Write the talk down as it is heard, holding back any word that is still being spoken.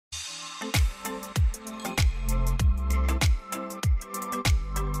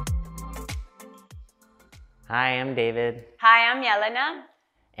Hi, I'm David, Hi, I'm Jelena.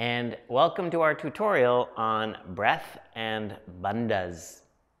 and welcome to our tutorial on breath and bandhas.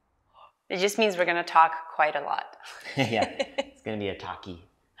 It just means we're going to talk quite a lot. Yeah, it's going to be a talky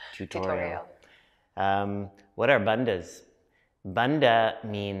tutorial. Tutorial. What are bandhas? Bandha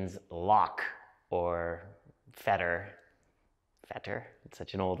means lock or fetter. Fetter, it's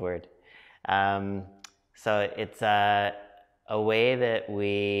such an old word. So it's a way that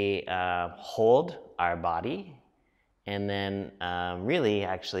we hold our body and then really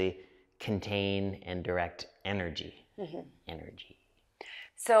actually contain and direct energy. Energy.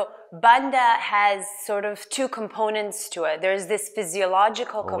 So, bandha has sort of two components to it. There's this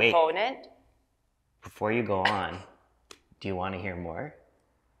physiological component. Wait. Before you go on, do you want to hear more?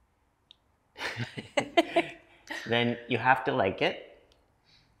 Then you have to like it,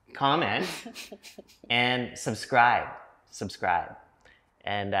 comment, and subscribe.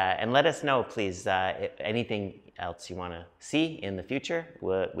 And let us know, please, if anything else you want to see in the future.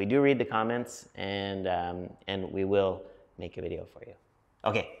 We do read the comments, and we will make a video for you.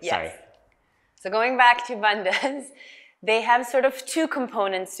 Okay, Yes. sorry. So going back to bandhas, they have sort of two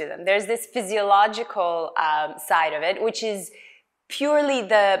components to them. There's this physiological side of it, which is purely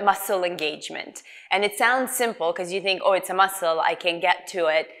the muscle engagement. And it sounds simple because you think, oh, it's a muscle, I can get to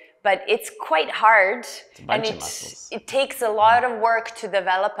it. But it's quite hard, bunch of muscles. It takes a lot of work to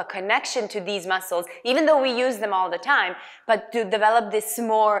develop a connection to these muscles, even though we use them all the time, but to develop this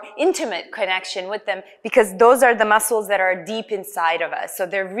more intimate connection with them, because those are the muscles that are deep inside of us. So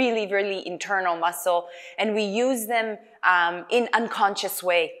they're really, really internal muscle, and we use them in unconscious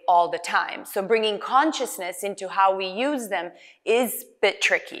way all the time. So bringing consciousness into how we use them is a bit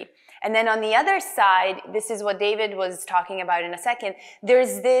tricky. And then on the other side, this is what David was talking about in a second,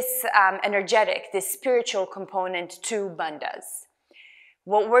 there's this energetic, this spiritual component to bandhas.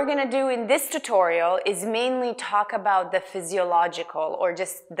 What we're going to do in this tutorial is mainly talk about the physiological or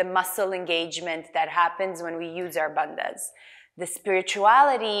just the muscle engagement that happens when we use our bandhas. The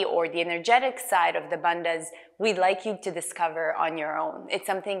spirituality or the energetic side of the bandhas, we'd like you to discover on your own. It's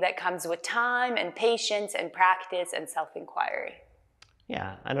something that comes with time and patience and practice and self-inquiry.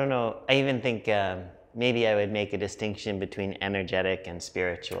 Yeah, I don't know. I even think maybe I would make a distinction between energetic and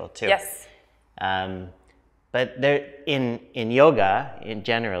spiritual too. Yes. But there, in yoga,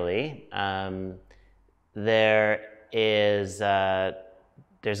 generally, there is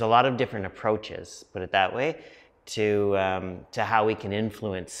there's a lot of different approaches, put it that way, to how we can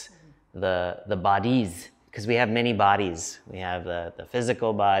influence the bodies, because we have many bodies. We have the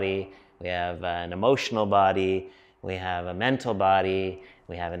physical body, we have an emotional body, we have a mental body,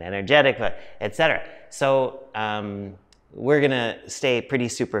 we have an energetic body, etc. So we're gonna stay pretty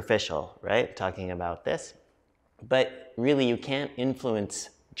superficial, right, talking about this. But really, you can't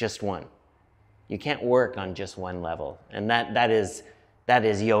influence just one. You can't work on just one level, and that is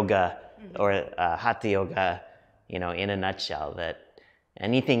yoga or hatha yoga, in a nutshell. That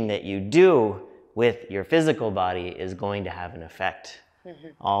anything that you do with your physical body is going to have an effect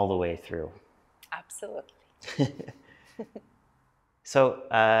all the way through. Absolutely. So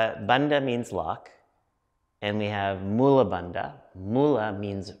bandha means lock, and we have mula bandha. Mula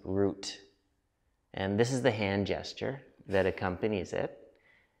means root, and this is the hand gesture that accompanies it,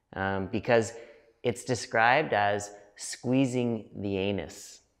 because it's described as squeezing the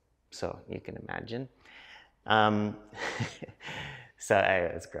anus. So you can imagine. So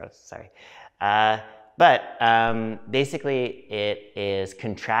it's gross. Sorry. But basically, it is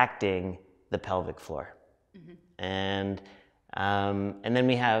contracting the pelvic floor. And then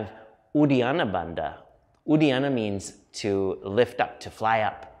we have Uddiyana bandha. Uddiyana means to lift up, to fly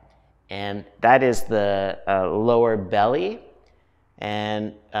up. And that is the lower belly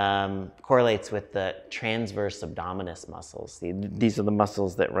and correlates with the transverse abdominis muscles. These are the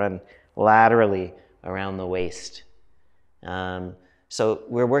muscles that run laterally around the waist. So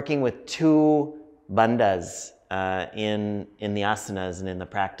we're working with two bandhas in the asanas and in the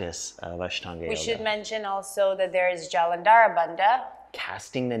practice of Ashtanga Yoga. We should mention also that there is Jalandhara bandha.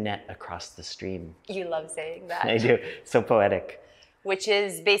 Casting the net across the stream. You love saying that. I do. So poetic. Which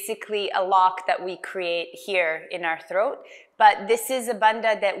is basically a lock that we create here in our throat. But this is a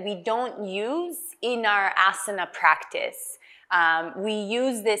bandha that we don't use in our asana practice. We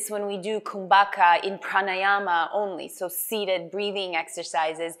use this when we do kumbhaka in pranayama only, so seated breathing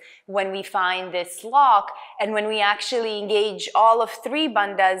exercises, when we find this lock and when we actually engage all of three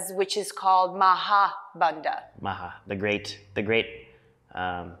bandhas, which is called Maha bandha. Maha, the great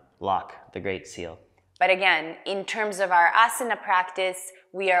lock, the great seal. But again, in terms of our asana practice,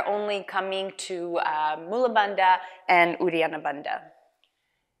 we are only coming to Mula Bandha and Uddiyana Bandha.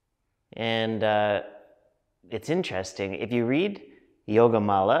 And it's interesting. If you read Yoga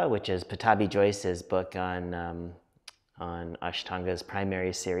Mala, which is Pattabhi Joyce's book on Ashtanga's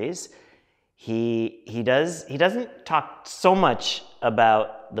primary series, he doesn't talk so much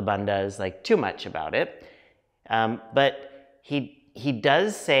about the bandhas, like too much about it, but he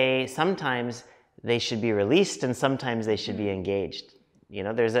does say sometimes they should be released and sometimes they should be engaged. You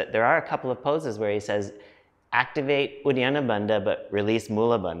know, there are a couple of poses where he says, activate Uddiyana Bandha but release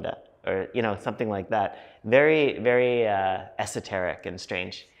Mula Bandha, or you know, something like that. Very, very esoteric and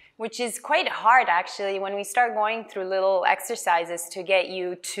strange. Which is quite hard, actually, when we start going through little exercises to get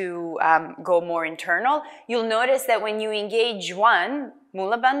you to go more internal. You'll notice that when you engage one,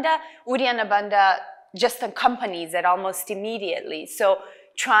 Mula Bandha, Uddiyana Bandha just accompanies it almost immediately. So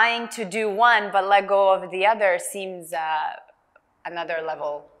trying to do one but let go of the other seems another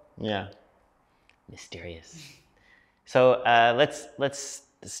level. Yeah, mysterious. So let's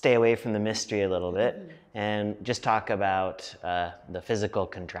stay away from the mystery a little bit and just talk about the physical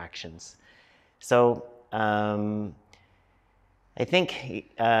contractions. So I think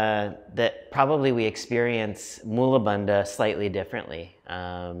that probably we experience Mula Bandha slightly differently,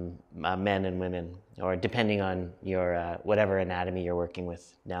 men and women, or depending on your whatever anatomy you're working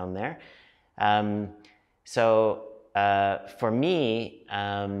with down there. So for me,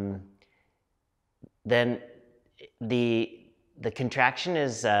 then the contraction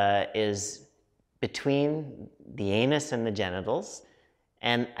is between the anus and the genitals,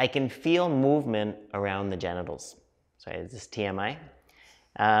 and I can feel movement around the genitals. Sorry, is this TMI?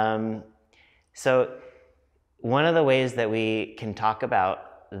 So one of the ways that we can talk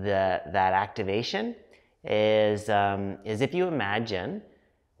about that activation is if you imagine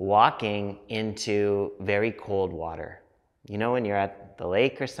walking into very cold water. You know, when you're at the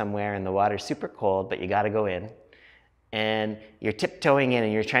lake or somewhere and the water's super cold, but you got to go in, and you're tiptoeing in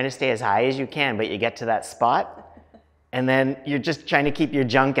and you're trying to stay as high as you can, but you get to that spot, and then you're just trying to keep your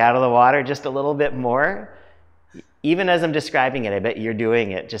junk out of the water just a little bit more. Even as I'm describing it, I bet you're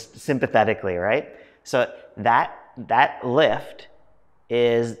doing it just sympathetically, right? So that lift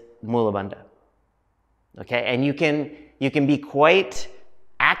is Mula Bandha. Okay, and you can be quite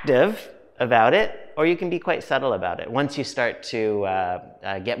active about it, or you can be quite subtle about it once you start to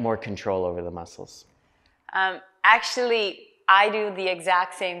get more control over the muscles. Actually, I do the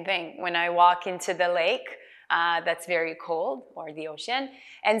exact same thing when I walk into the lake that's very cold, or the ocean.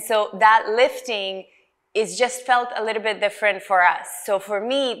 And so that lifting is just felt a little bit different for us. So for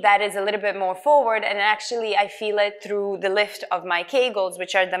me, that is a little bit more forward, and actually I feel it through the lift of my kegels,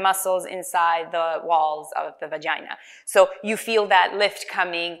 which are the muscles inside the walls of the vagina. So you feel that lift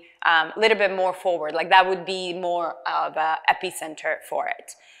coming a little bit more forward, like that would be more of an epicenter for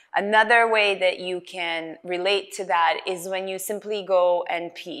it. Another way that you can relate to that is when you simply go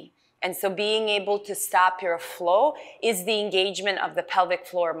and pee. And so being able to stop your flow is the engagement of the pelvic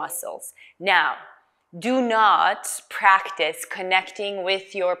floor muscles. Now, do not practice connecting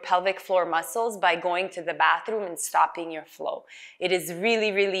with your pelvic floor muscles by going to the bathroom and stopping your flow. It is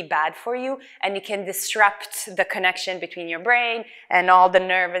really, really bad for you, and it can disrupt the connection between your brain and all the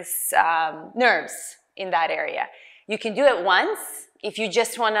nerves in that area. You can do it once if you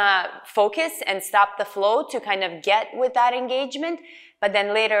just want to focus and stop the flow to kind of get with that engagement, but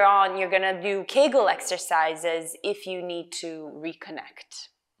then later on you're going to do Kegel exercises if you need to reconnect.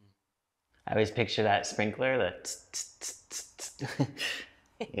 I always picture that sprinkler,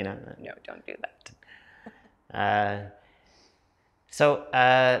 you know. No, don't do that. So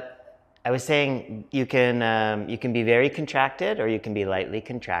I was saying you can be very contracted or you can be lightly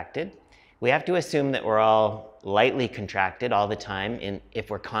contracted. We have to assume that we're all lightly contracted all the time. If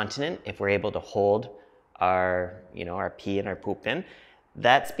we're continent, if we're able to hold our pee and our poop in,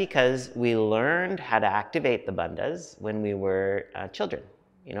 that's because we learned how to activate the bandhas when we were children.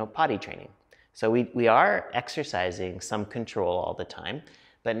 Potty training. So we are exercising some control all the time,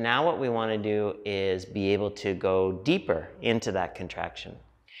 but now what we want to do is be able to go deeper into that contraction.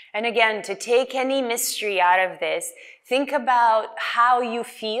 And again, to take any mystery out of this, think about how you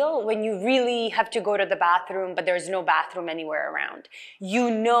feel when you really have to go to the bathroom, but there's no bathroom anywhere around.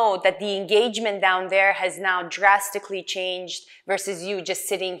 You know that the engagement down there has now drastically changed versus you just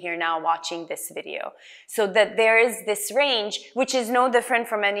sitting here now watching this video. So that there is this range, which is no different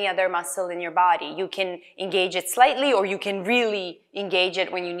from any other muscle in your body. You can engage it slightly, or you can really engage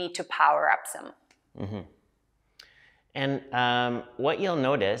it when you need to power up some. Mm-hmm. And what you'll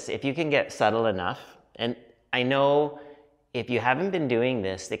notice, if you can get subtle enough, and I know if you haven't been doing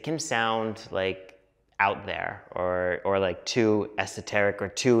this, it can sound like out there or like too esoteric or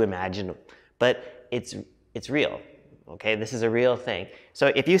too imaginable, but it's real. Okay, this is a real thing.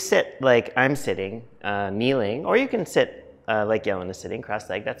 So if you sit like I'm sitting, kneeling, or you can sit like Jelena is sitting,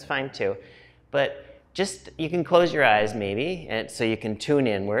 cross-legged, that's fine too. But just, you can close your eyes maybe, and so you can tune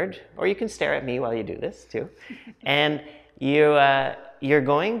inward, or you can stare at me while you do this too. And you're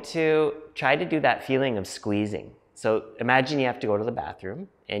going to try to do that feeling of squeezing. So imagine you have to go to the bathroom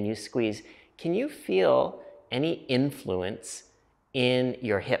and you squeeze. Can you feel any influence in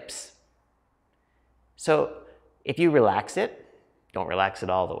your hips? So if you relax it, don't relax it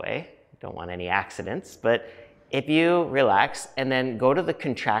all the way, don't want any accidents, but if you relax and then go to the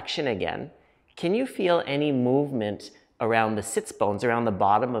contraction again, can you feel any movement around the sits bones, around the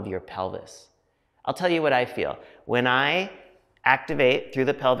bottom of your pelvis? I'll tell you what I feel. When I activate through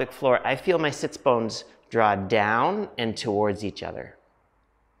the pelvic floor, I feel my sits bones draw down and towards each other.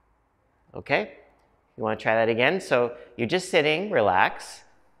 Okay? You want to try that again? So you're just sitting, relax,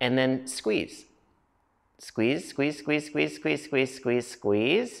 and then squeeze. Squeeze, squeeze, squeeze, squeeze, squeeze, squeeze, squeeze,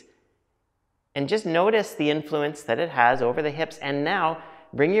 squeeze. And just notice the influence that it has over the hips. And now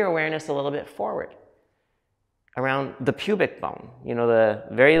bring your awareness a little bit forward around the pubic bone. You know, the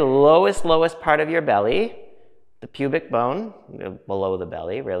very lowest part of your belly, the pubic bone, below the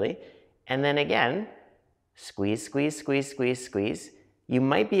belly, really. And then again, squeeze, squeeze, squeeze, squeeze, squeeze. You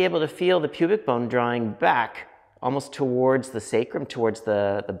might be able to feel the pubic bone drawing back almost towards the sacrum, towards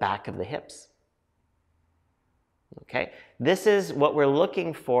the back of the hips. Okay, this is what we're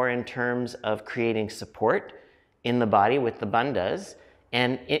looking for in terms of creating support in the body with the bandhas,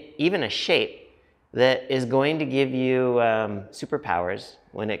 and even a shape that is going to give you superpowers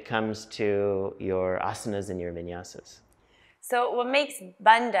when it comes to your asanas and your vinyasas. So what makes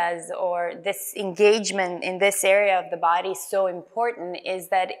bandhas, or this engagement in this area of the body, so important is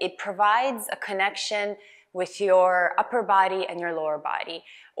that it provides a connection with your upper body and your lower body.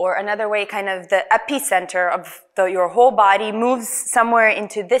 Or another way, kind of the epicenter of your whole body moves somewhere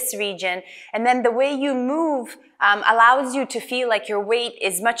into this region. And then the way you move allows you to feel like your weight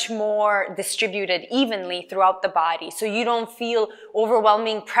is much more distributed evenly throughout the body. So you don't feel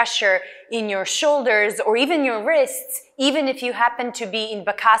overwhelming pressure in your shoulders or even your wrists, even if you happen to be in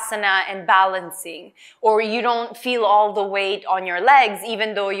Bakasana and balancing. Or you don't feel all the weight on your legs,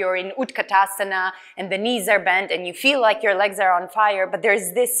 even though you're in Utkatasana and the knees are bent and you feel like your legs are on fire. But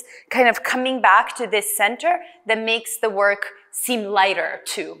there's this kind of coming back to this center that makes the work seem lighter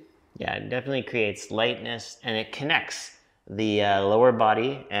too. Yeah, it definitely creates lightness, and it connects the lower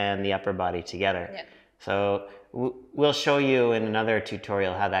body and the upper body together. Yeah. So we'll show you in another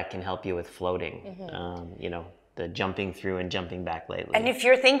tutorial how that can help you with floating, you know, the jumping through and jumping back lately. And if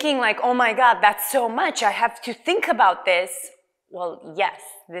you're thinking like, oh my God, that's so much, I have to think about this. Well, yes,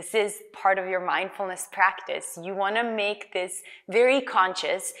 this is part of your mindfulness practice. You want to make this very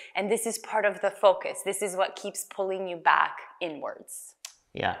conscious, and this is part of the focus. This is what keeps pulling you back inwards.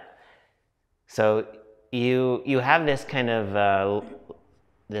 Yeah. So you have this kind of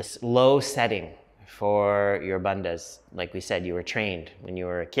this low setting for your bandhas. Like we said, you were trained when you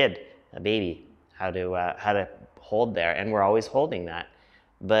were a kid, a baby, how to hold there, and we're always holding that.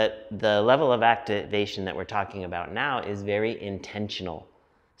 But the level of activation that we're talking about now is very intentional.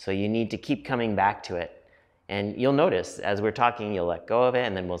 So you need to keep coming back to it. And you'll notice as we're talking, you'll let go of it,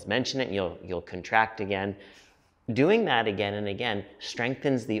 and then we'll mention it, and you'll contract again. Doing that again and again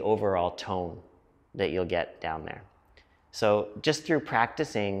strengthens the overall tone that you'll get down there. So just through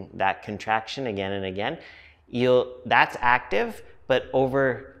practicing that contraction again and again, that's active, but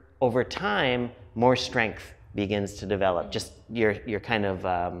over time, more strength begins to develop, just your kind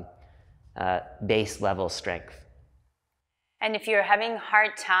of base level strength. And if you're having a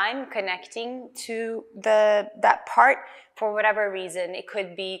hard time connecting to that part, for whatever reason, it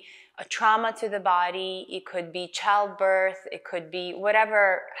could be a trauma to the body, it could be childbirth, it could be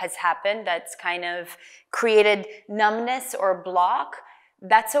whatever has happened that's kind of created numbness or block,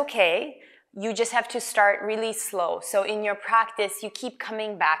 that's okay. You just have to start really slow. So in your practice, you keep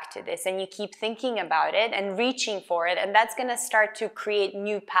coming back to this and you keep thinking about it and reaching for it, and that's going to start to create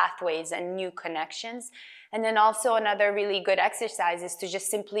new pathways and new connections. And then also another really good exercise is to just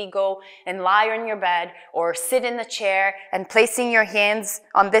simply go and lie on your bed or sit in the chair and placing your hands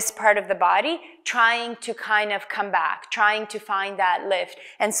on this part of the body, trying to kind of come back, trying to find that lift.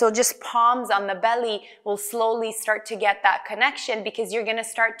 And so just palms on the belly will slowly start to get that connection, because you're going to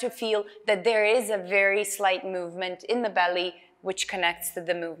start to feel that there is a very slight movement in the belly which connects to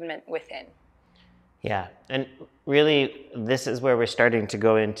the movement within. Yeah, and really this is where we're starting to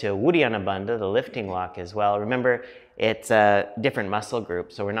go into Uddiyana Bandha, the lifting walk as well. Remember, it's a different muscle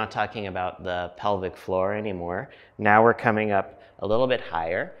group, so we're not talking about the pelvic floor anymore. Now we're coming up a little bit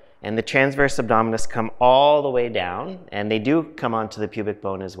higher, and the transverse abdominis come all the way down, and they do come onto the pubic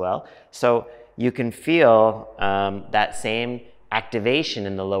bone as well. So you can feel that same activation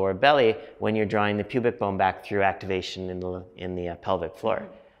in the lower belly when you're drawing the pubic bone back through activation in the pelvic floor.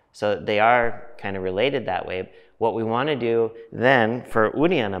 So they are kind of related that way. What we want to do then for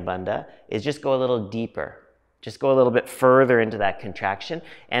Uddiyana Bandha is just go a little deeper. Just go a little bit further into that contraction.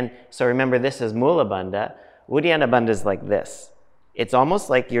 And so remember, this is Mula Bandha. Uddiyana Bandha is like this. It's almost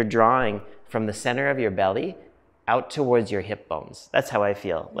like you're drawing from the center of your belly out towards your hip bones. That's how I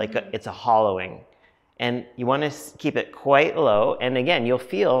feel, like it's a hollowing. And you want to keep it quite low. And again, you'll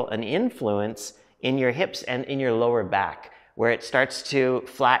feel an influence in your hips and in your lower back, where it starts to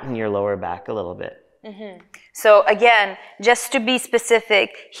flatten your lower back a little bit. So again, just to be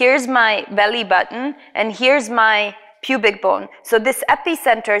specific, here's my belly button and here's my pubic bone. So this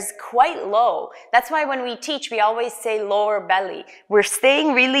epicenter is quite low. That's why when we teach, we always say lower belly. We're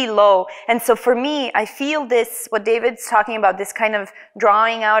staying really low. And so for me, I feel this, what David's talking about, this kind of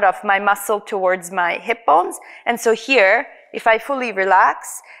drawing out of my muscle towards my hip bones. And so here, if I fully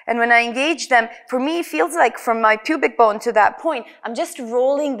relax, and when I engage them, for me, it feels like from my pubic bone to that point, I'm just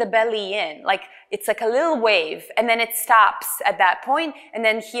rolling the belly in. Like, it's like a little wave, and then it stops at that point. And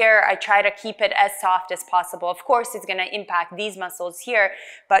then here, I try to keep it as soft as possible. Of course, it's gonna impact these muscles here,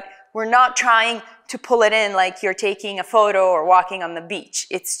 but we're not trying to pull it in like you're taking a photo or walking on the beach.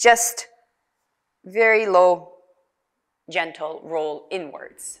 It's just very low, gentle roll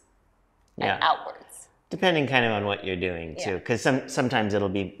inwards and outwards. Depending kind of on what you're doing too, because sometimes it'll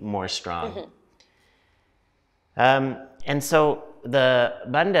be more strong. And so the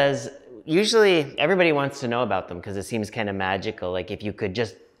bandhas, usually everybody wants to know about them because it seems kind of magical. Like if you could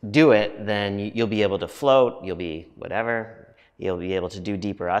just do it, then you'll be able to float, you'll be whatever, you'll be able to do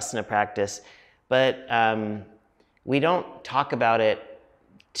deeper asana practice. But we don't talk about it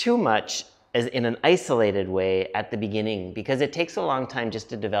too much as in an isolated way at the beginning, because it takes a long time just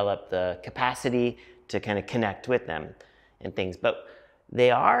to develop the capacity to kind of connect with them and things. But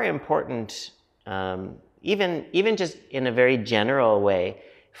they are important, even just in a very general way,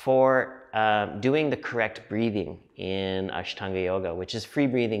 for doing the correct breathing in Ashtanga Yoga, which is free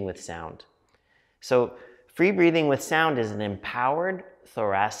breathing with sound. So free breathing with sound is an empowered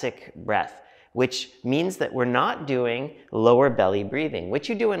thoracic breath, which means that we're not doing lower belly breathing, which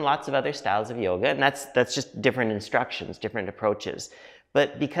you do in lots of other styles of yoga, and that's just different instructions, different approaches.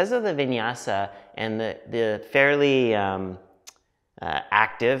 But because of the vinyasa and the fairly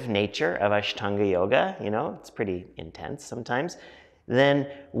active nature of Ashtanga Yoga, you know, it's pretty intense sometimes, then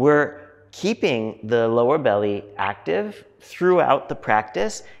we're keeping the lower belly active throughout the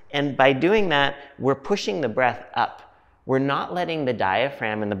practice. And by doing that, we're pushing the breath up. We're not letting the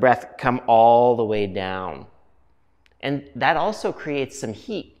diaphragm and the breath come all the way down. And that also creates some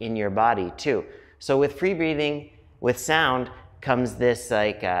heat in your body too. So with free breathing, with sound, comes this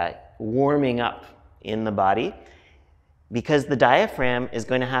like warming up in the body, because the diaphragm is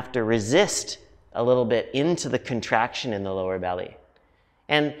going to have to resist a little bit into the contraction in the lower belly.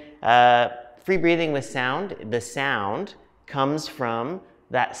 And free breathing with sound, the sound comes from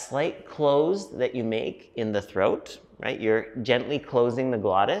that slight close that you make in the throat, right? You're gently closing the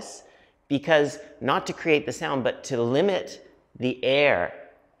glottis, because not to create the sound, but to limit the air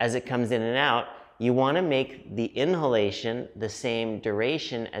as it comes in and out, you want to make the inhalation the same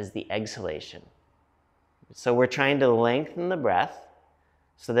duration as the exhalation. So we're trying to lengthen the breath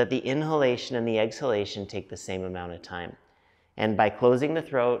so that the inhalation and the exhalation take the same amount of time. And by closing the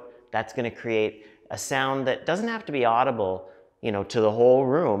throat, that's going to create a sound that doesn't have to be audible, you know, to the whole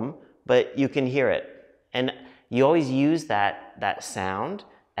room, but you can hear it. And you always use that sound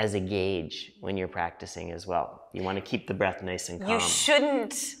as a gauge when you're practicing as well. You want to keep the breath nice and calm. You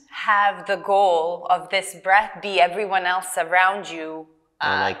shouldn't have the goal of this breath be everyone else around you.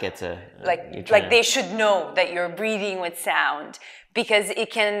 Like it's like they should know that you're breathing with sound, because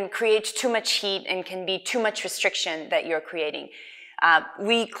it can create too much heat and can be too much restriction that you're creating.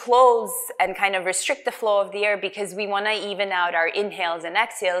 We close and kind of restrict the flow of the air because we want to even out our inhales and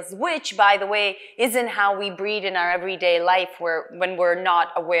exhales, which, by the way, isn't how we breathe in our everyday life when we're not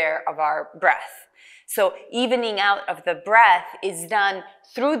aware of our breath. So evening out of the breath is done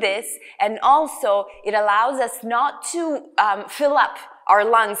through this, and also it allows us not to fill up our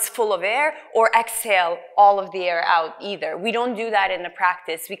lungs full of air or exhale all of the air out either. We don't do that in the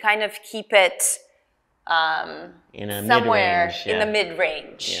practice. We kind of keep it somewhere in the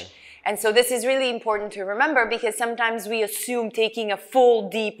mid-range. Yeah. And so this is really important to remember, because sometimes we assume taking a full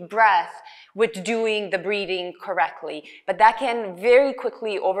deep breath with doing the breathing correctly, but that can very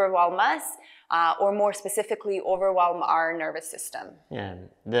quickly overwhelm us. or more specifically overwhelm our nervous system. Yeah,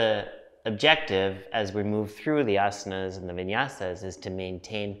 the objective as we move through the asanas and the vinyasas is to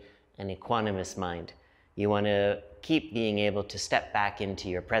maintain an equanimous mind. You want to keep being able to step back into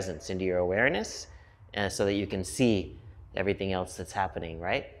your presence, into your awareness, so that you can see everything else that's happening,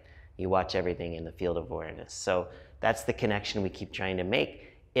 right? You watch everything in the field of awareness. So that's the connection we keep trying to make.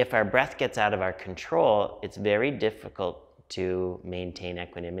 If our breath gets out of our control, it's very difficult to maintain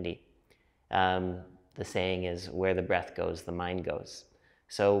equanimity. The saying is, where the breath goes, the mind goes.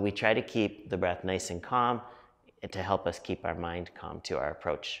 So we try to keep the breath nice and calm to help us keep our mind calm to our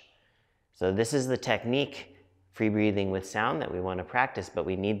approach. So this is the technique, free breathing with sound, that we want to practice, but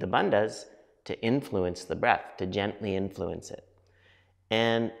we need the bandhas to influence the breath, to gently influence it.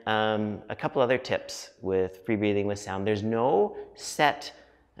 And a couple other tips with free breathing with sound. There's no set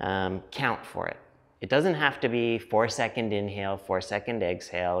count for it. It doesn't have to be 4-second inhale, 4-second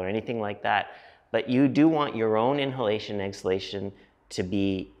exhale, or anything like that. But you do want your own inhalation and exhalation to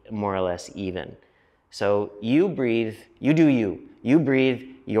be more or less even. So you breathe, you do you. You breathe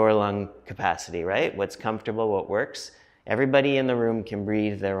your lung capacity, right? What's comfortable, what works. Everybody in the room can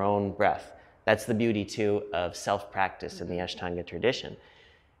breathe their own breath. That's the beauty too of self-practice in the Ashtanga tradition.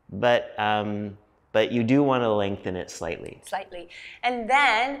 But you do want to lengthen it slightly. Slightly. And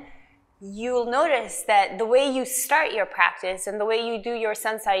then you'll notice that the way you start your practice and the way you do your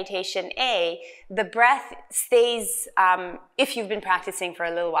sun salutation A, the breath stays, if you've been practicing for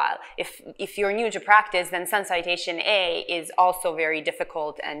a little while. If you're new to practice, then sun salutation A is also very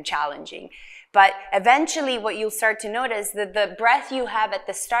difficult and challenging. But eventually what you'll start to notice that the breath you have at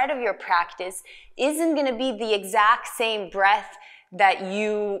the start of your practice isn't going to be the exact same breath that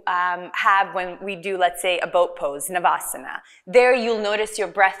you have when we do, let's say, a boat pose, Navasana. There you'll notice your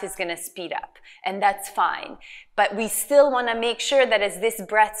breath is going to speed up, and that's fine. But we still want to make sure that as this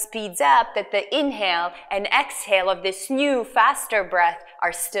breath speeds up, that the inhale and exhale of this new, faster breath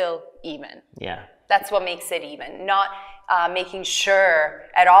are still even. Yeah. That's what makes it even, not making sure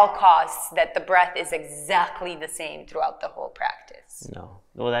at all costs that the breath is exactly the same throughout the whole practice. No.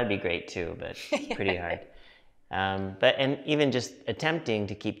 Well, that'd be great too, but pretty hard. And even just attempting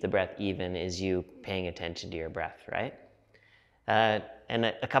to keep the breath even is you paying attention to your breath, right? And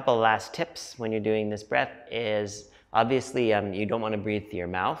a couple of last tips when you're doing this breath is, obviously, you don't want to breathe through your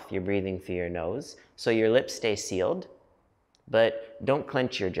mouth. You're breathing through your nose. So your lips stay sealed, but don't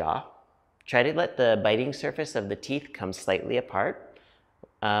clench your jaw. Try to let the biting surface of the teeth come slightly apart.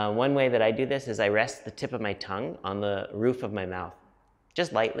 One way that I do this is I rest the tip of my tongue on the roof of my mouth,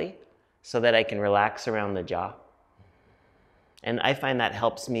 just lightly, so that I can relax around the jaw. And I find that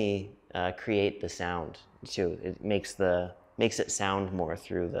helps me create the sound too. It makes it sound more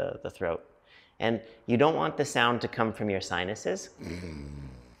through the throat. And you don't want the sound to come from your sinuses.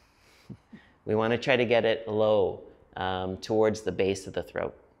 We want to try to get it low towards the base of the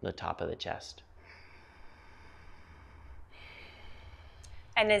throat, the top of the chest.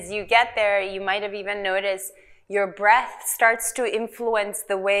 And as you get there, you might have even noticed your breath starts to influence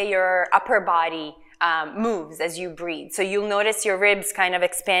the way your upper body moves as you breathe. So you'll notice your ribs kind of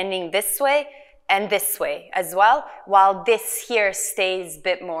expanding this way and this way as well, while this here stays a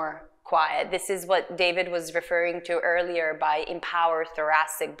bit more quiet. This is what David was referring to earlier by empower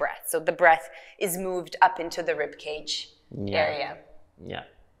thoracic breath. So the breath is moved up into the rib cage area. Yeah,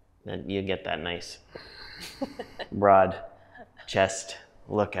 and you get that nice broad chest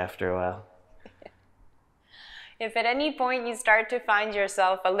look after a while. If at any point you start to find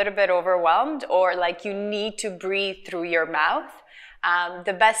yourself a little bit overwhelmed or like you need to breathe through your mouth,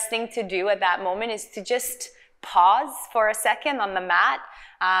 the best thing to do at that moment is to just pause for a second on the mat.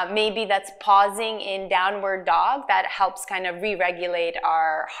 Maybe that's pausing in downward dog. That helps kind of re-regulate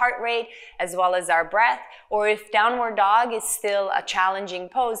our heart rate as well as our breath. Or if downward dog is still a challenging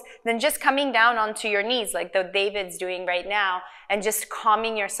pose, then just coming down onto your knees like the David's doing right now and just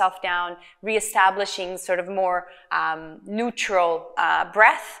calming yourself down, reestablishing sort of more neutral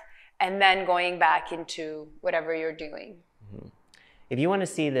breath, and then going back into whatever you're doing. Mm-hmm. If you want to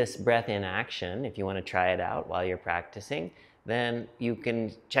see this breath in action, if you want to try it out while you're practicing, then you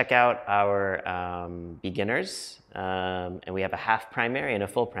can check out our beginners, and we have a half primary and a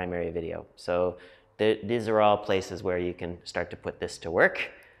full primary video. So these are all places where you can start to put this to work.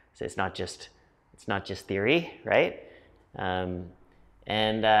 So it's not just theory, right? And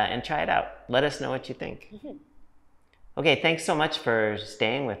try it out. Let us know what you think. Mm-hmm. Okay, thanks so much for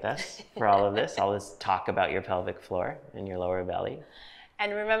staying with us for all of this talk about your pelvic floor and your lower belly.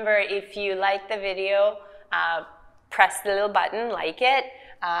 And remember, if you like the video, press the little button, like it,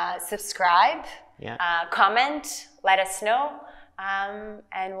 subscribe, comment, let us know.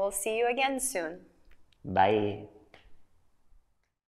 And we'll see you again soon. Bye.